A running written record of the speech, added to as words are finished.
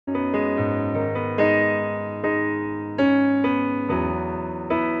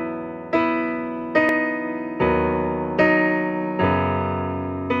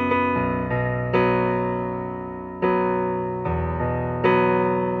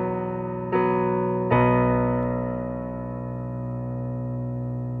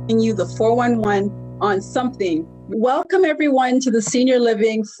you the 411 on something. Welcome everyone to the Senior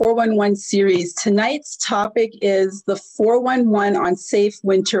Living 411 series. Tonight's topic is the 411 on safe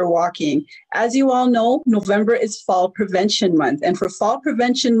winter walking. As you all know, November is Fall Prevention Month. And for Fall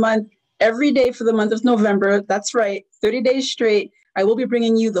Prevention Month, every day for the month of November, that's right, 30 days straight, I will be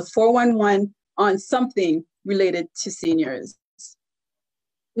bringing you the 411 on something related to seniors.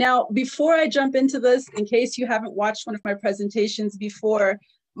 Now, before I jump into this, in case you haven't watched one of my presentations before,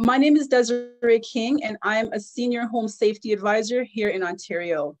 my name is Desiree King, and I am a senior home safety advisor here in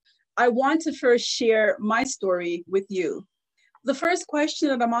Ontario. I want to first share my story with you. The first question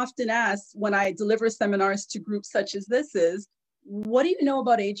that I'm often asked when I deliver seminars to groups such as this is, what do you know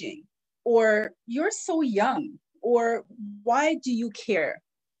about aging? Or you're so young, or why do you care?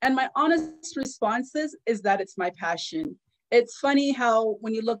 And my honest response is that it's my passion. It's funny how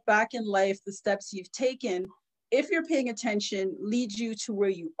when you look back in life, the steps you've taken, if you're paying attention, leads you to where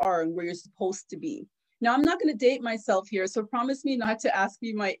you are and where you're supposed to be. Now, I'm not going to date myself here, so promise me not to ask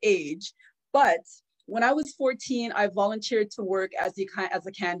me my age. But when I was 14, I volunteered to work as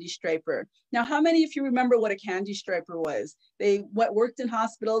a candy striper. Now, how many of you remember what a candy striper was? They worked in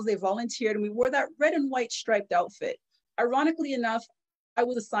hospitals, they volunteered, and we wore that red and white striped outfit. Ironically enough, I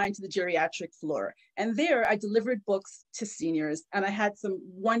was assigned to the geriatric floor, and there I delivered books to seniors, and I had some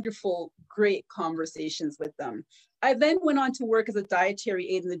wonderful, great conversations with them. I then went on to work as a dietary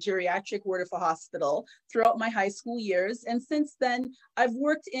aide in the geriatric ward of a hospital throughout my high school years, and since then, I've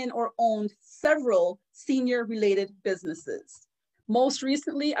worked in or owned several senior-related businesses. Most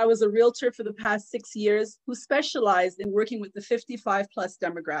recently, I was a realtor for the past 6 years who specialized in working with the 55-plus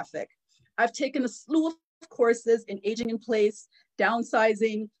demographic. I've taken a slew of courses in aging in place,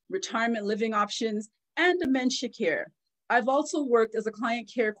 downsizing, retirement living options, and dementia care. I've also worked as a client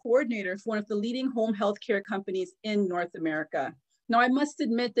care coordinator for one of the leading home healthcare companies in North America. Now, I must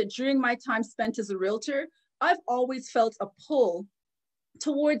admit that during my time spent as a realtor, I've always felt a pull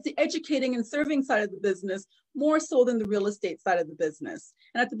towards the educating and serving side of the business more so than the real estate side of the business.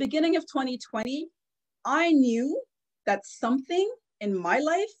 And at the beginning of 2020, I knew that something in my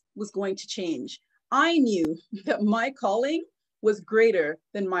life was going to change. I knew that my calling was greater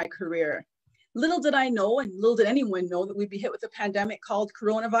than my career. Little did I know, and little did anyone know, that we'd be hit with a pandemic called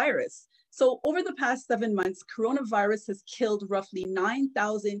coronavirus. So over the past 7 months, coronavirus has killed roughly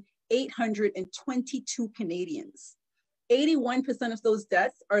 9,822 Canadians. 81% of those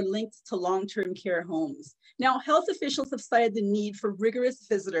deaths are linked to long-term care homes. Now, health officials have cited the need for rigorous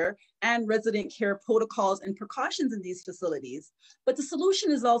visitor and resident care protocols and precautions in these facilities, but the solution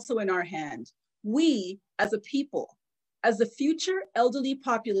is also in our hand. We, as a people, as the future elderly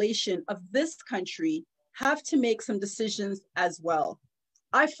population of this country, have to make some decisions as well.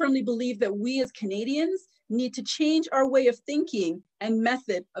 I firmly believe that we as Canadians need to change our way of thinking and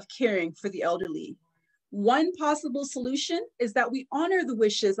method of caring for the elderly. One possible solution is that we honor the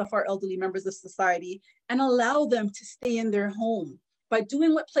wishes of our elderly members of society and allow them to stay in their home by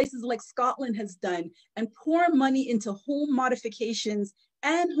doing what places like Scotland has done and pour money into home modifications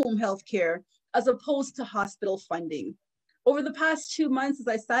and home health care as opposed to hospital funding. Over the past 2 months, as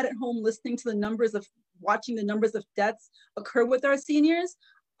I sat at home listening to watching the numbers of deaths occur with our seniors,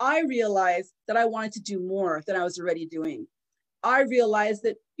 I realized that I wanted to do more than I was already doing. I realized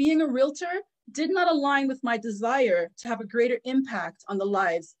that being a realtor did not align with my desire to have a greater impact on the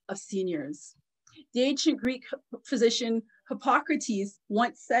lives of seniors. The ancient Greek physician Hippocrates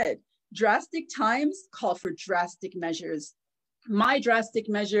once said, "Drastic times call for drastic measures." My drastic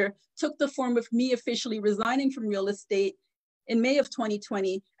measure took the form of me officially resigning from real estate in May of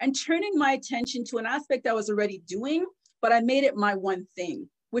 2020 and turning my attention to an aspect I was already doing, but I made it my one thing,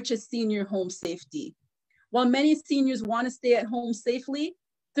 which is senior home safety. While many seniors want to stay at home safely,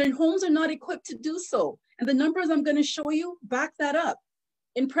 their homes are not equipped to do so. And the numbers I'm going to show you back that up.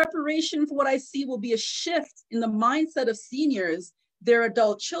 In preparation for what I see will be a shift in the mindset of seniors, their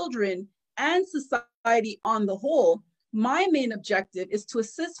adult children, and society on the whole, my main objective is to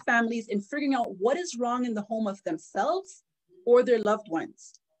assist families in figuring out what is wrong in the home of themselves or their loved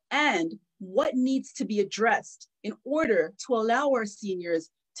ones, and what needs to be addressed in order to allow our seniors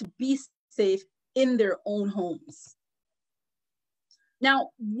to be safe in their own homes.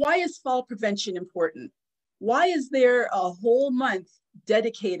 Now, why is fall prevention important? Why is there a whole month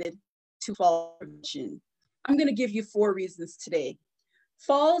dedicated to fall prevention? I'm going to give you 4 reasons today.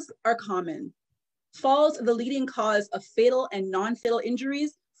 Falls are common. Falls are the leading cause of fatal and non-fatal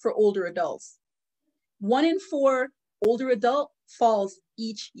injuries for older adults. 1 in 4 older adult falls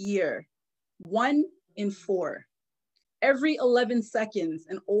each year. 1 in 4. Every 11 seconds,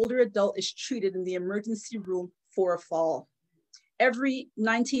 an older adult is treated in the emergency room for a fall. Every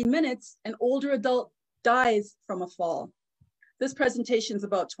 19 minutes, an older adult dies from a fall. This presentation is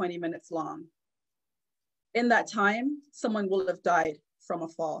about 20 minutes long. In that time, someone will have died from a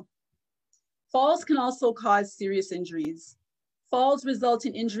fall. Falls can also cause serious injuries. Falls result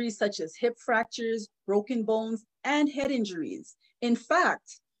in injuries such as hip fractures, broken bones, and head injuries. In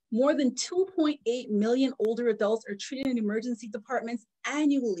fact, more than 2.8 million older adults are treated in emergency departments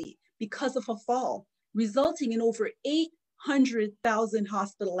annually because of a fall, resulting in over 800,000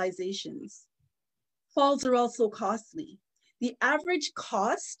 hospitalizations. Falls are also costly. The average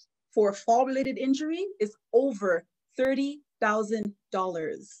cost for a fall-related injury is over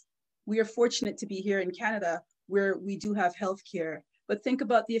 $30,000. We are fortunate to be here in Canada where we do have healthcare, but think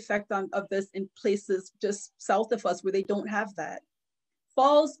about the effect of this in places just south of us where they don't have that.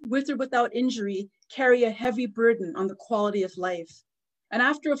 Falls, with or without injury, carry a heavy burden on the quality of life. And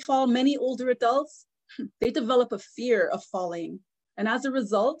after a fall, many older adults, they develop a fear of falling, and as a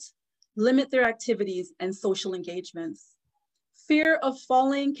result, limit their activities and social engagements. Fear of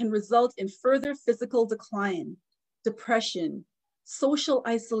falling can result in further physical decline, depression, social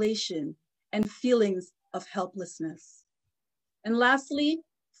isolation, and feelings of helplessness. And lastly,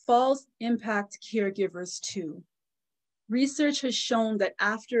 falls impact caregivers too. Research has shown that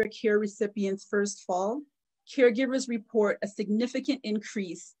after a care recipient's first fall, caregivers report a significant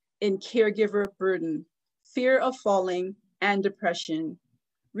increase in caregiver burden, fear of falling, and depression.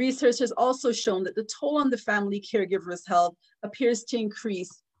 Research has also shown that the toll on the family caregiver's health appears to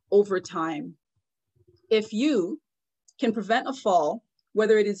increase over time. If you can prevent a fall,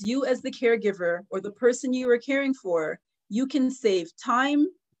 whether it is you as the caregiver or the person you are caring for, you can save time,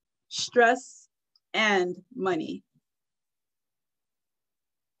 stress, and money.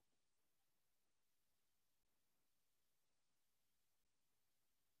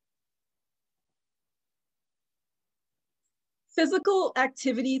 Physical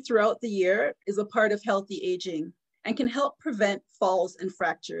activity throughout the year is a part of healthy aging and can help prevent falls and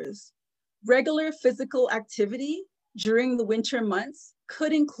fractures. Regular physical activity during the winter months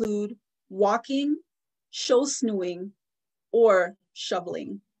could include walking, snowshoeing, or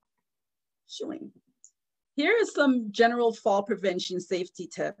shoveling. Here are some general fall prevention safety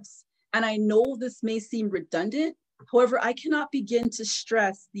tips. And I know this may seem redundant. However, I cannot begin to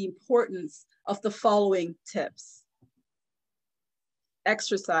stress the importance of the following tips.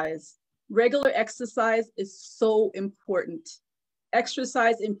 Exercise. Regular exercise is so important.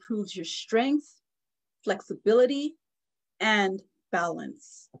 Exercise improves your strength, flexibility, and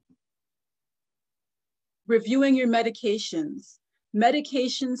balance. Reviewing your medications.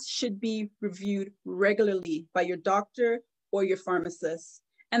 Medications should be reviewed regularly by your doctor or your pharmacist,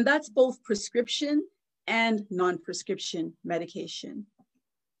 and that's both prescription and non-prescription medication.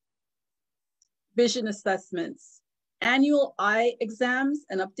 Vision assessments. Annual eye exams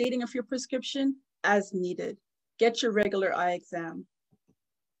and updating of your prescription as needed. Get your regular eye exam.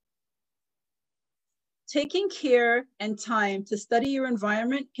 Taking care and time to study your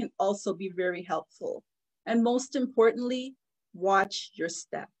environment can also be very helpful. And most importantly, watch your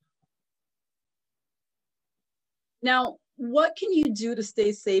step. Now, what can you do to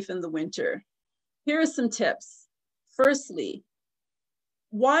stay safe in the winter? Here are some tips. Firstly,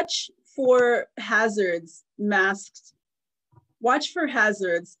 watch for hazards masked. Watch for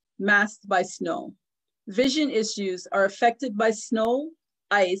hazards masked by snow. Vision issues are affected by snow,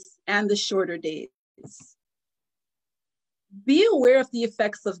 ice, and the shorter days. Be aware of the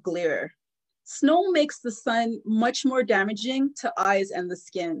effects of glare. Snow makes the sun much more damaging to eyes and the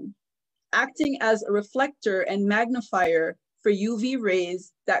skin, acting as a reflector and magnifier for UV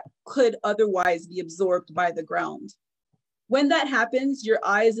rays that could otherwise be absorbed by the ground. When that happens, your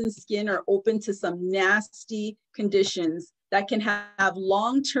eyes and skin are open to some nasty conditions that can have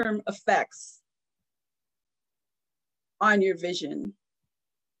long-term effects on your vision.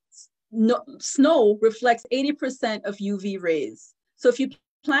 Snow reflects 80% of UV rays. So if you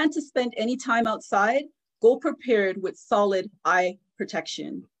plan to spend any time outside, go prepared with solid eye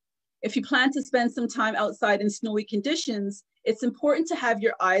protection. If you plan to spend some time outside in snowy conditions, it's important to have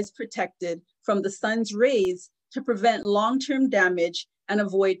your eyes protected from the sun's rays to prevent long-term damage and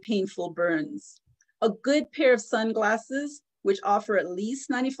avoid painful burns. A good pair of sunglasses, which offer at least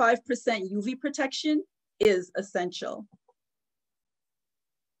 95% UV protection, is essential.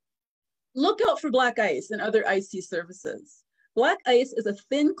 Look out for black ice and other icy surfaces. Black ice is a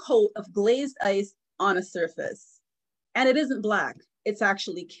thin coat of glazed ice on a surface. And it isn't black, it's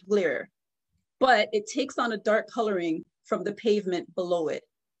actually clear, but it takes on a dark coloring from the pavement below it.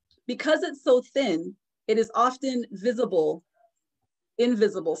 Because it's so thin, it is often invisible,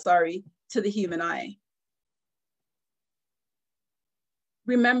 to the human eye.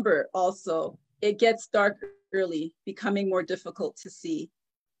 Remember also, it gets dark early, becoming more difficult to see.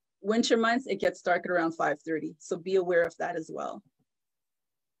 Winter months, it gets dark at around 5:30, so be aware of that as well.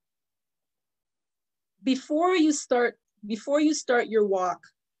 Before you start your walk,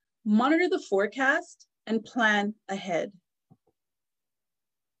 monitor the forecast and plan ahead.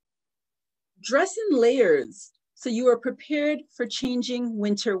 Dress in layers so you are prepared for changing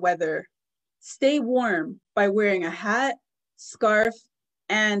winter weather. Stay warm by wearing a hat, scarf,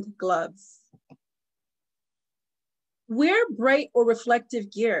 and gloves. Wear bright or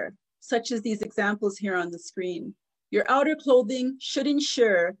reflective gear, such as these examples here on the screen. Your outer clothing should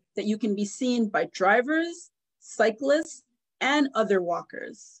ensure that you can be seen by drivers, cyclists, and other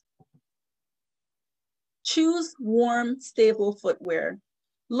walkers. Choose warm, stable footwear.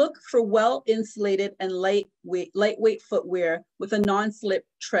 Look for well-insulated and lightweight footwear with a non-slip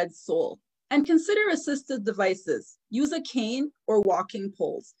tread sole. And consider assistive devices. Use a cane or walking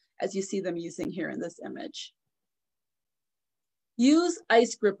poles, as you see them using here in this image. Use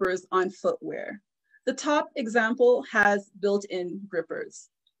ice grippers on footwear. The top example has built-in grippers.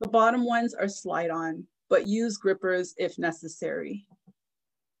 The bottom ones are slide-on, but use grippers if necessary.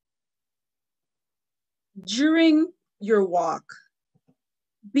 During your walk,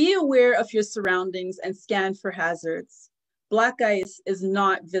 be aware of your surroundings and scan for hazards. Black ice is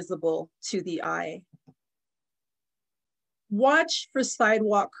not visible to the eye. Watch for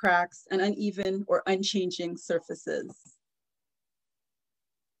sidewalk cracks and uneven or unchanging surfaces.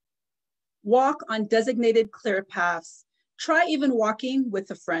 Walk on designated clear paths. Try even walking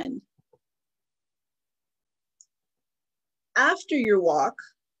with a friend. After your walk,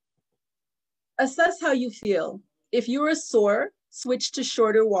 assess how you feel. If you are sore, switch to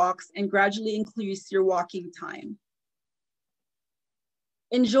shorter walks and gradually increase your walking time.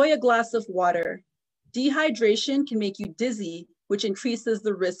 Enjoy a glass of water. Dehydration can make you dizzy, which increases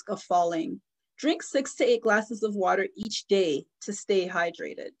the risk of falling. Drink 6 to 8 glasses of water each day to stay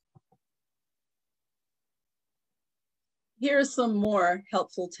hydrated. Here are some more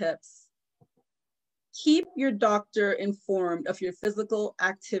helpful tips. Keep your doctor informed of your physical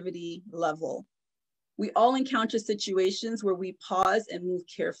activity level. We all encounter situations where we pause and move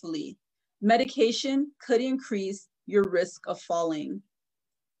carefully. Medication could increase your risk of falling.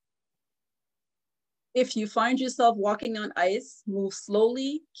 If you find yourself walking on ice, move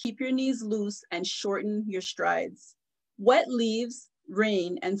slowly, keep your knees loose, and shorten your strides. Wet leaves,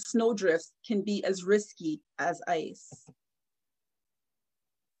 rain, and snowdrifts can be as risky as ice.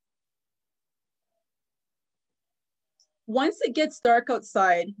 Once it gets dark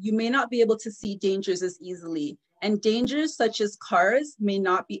outside, you may not be able to see dangers as easily, and dangers such as cars may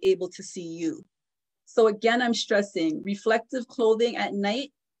not be able to see you. So again, I'm stressing, reflective clothing at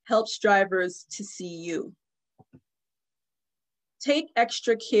night helps drivers to see you. Take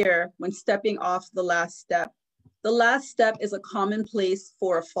extra care when stepping off the last step. The last step is a common place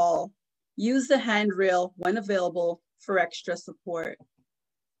for a fall. Use the handrail when available for extra support.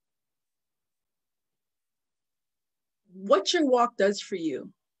 What your walk does for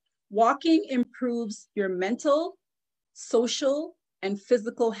you. Walking improves your mental, social, and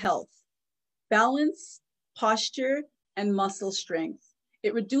physical health, balance, posture, and muscle strength.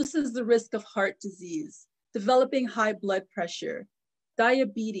 It reduces the risk of heart disease, developing high blood pressure,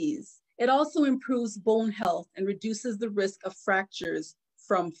 diabetes. It also improves bone health and reduces the risk of fractures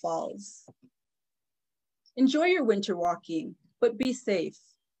from falls. Enjoy your winter walking, but be safe.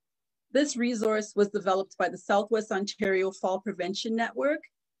 This resource was developed by the Southwest Ontario Fall Prevention Network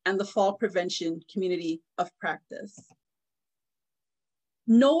and the Fall Prevention Community of Practice.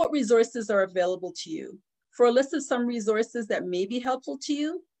 Know what resources are available to you. For a list of some resources that may be helpful to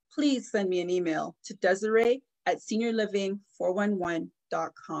you, please send me an email to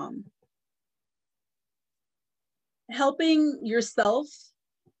Desiree@seniorliving411.com. Helping yourself,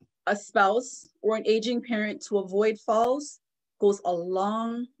 a spouse, or an aging parent to avoid falls goes a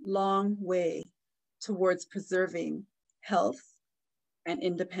long, long way towards preserving health and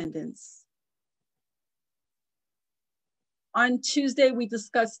independence. On Tuesday, we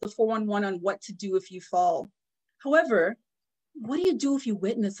discussed the 411 on what to do if you fall. However, what do you do if you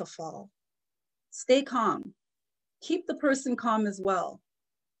witness a fall? Stay calm. Keep the person calm as well.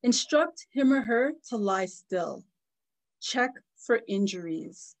 Instruct him or her to lie still. Check for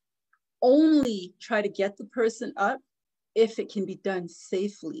injuries. Only try to get the person up if it can be done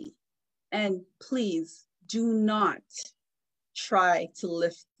safely. And please do not try to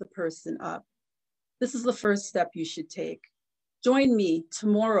lift the person up. This is the first step you should take. Join me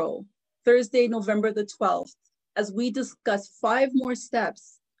tomorrow, Thursday, November the 12th, as we discuss 5 more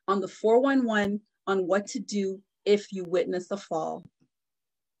steps on the 411 on what to do if you witness a fall.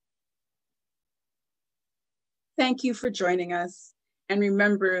 thank you for joining us. And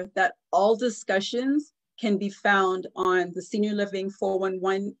remember that all discussions can be found on the Senior Living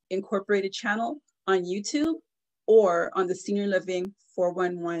 411 Incorporated channel on YouTube or on the Senior Living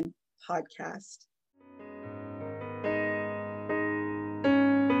 411 podcast.